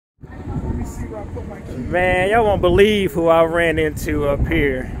Man, y'all won't believe who I ran into up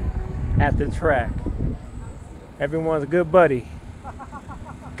here at the track. Everyone's a good buddy.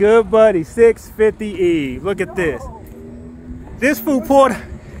 Good buddy, 650 Eve. Look at this. This fool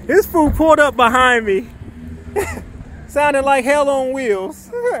pulled up behind me. Sounded like hell on wheels.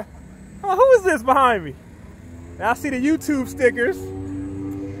 Oh, who is this behind me? Now I see the YouTube stickers.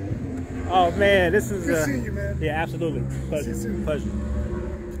 Oh man, this is good seeing you, man. Yeah, absolutely. Pleasure. See you soon. Pleasure.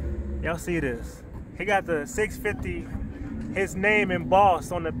 Y'all see this? He got the 650, his name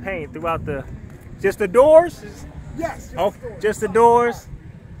embossed on the paint throughout the, just the doors? Yes. Oh, just the doors.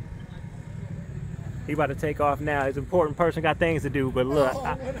 He about to take off now. He's an important person, got things to do. But look,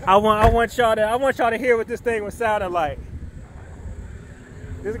 I want y'all to hear what this thing was sounding like.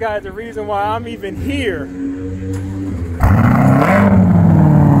 This guy is the reason why I'm even here. Do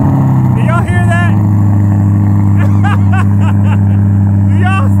y'all hear that? Do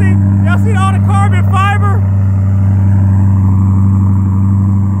y'all see all the carbon fiber?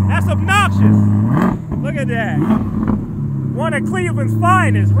 That's obnoxious. Look at that. One of Cleveland's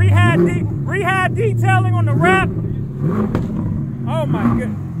finest. Rehab detailing on the wrap. Oh my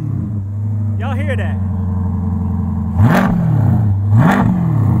goodness. Y'all hear that?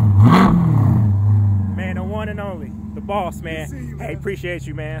 Man, the one and only. The boss, man. Hey, appreciate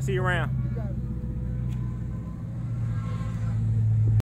you, man. See you around.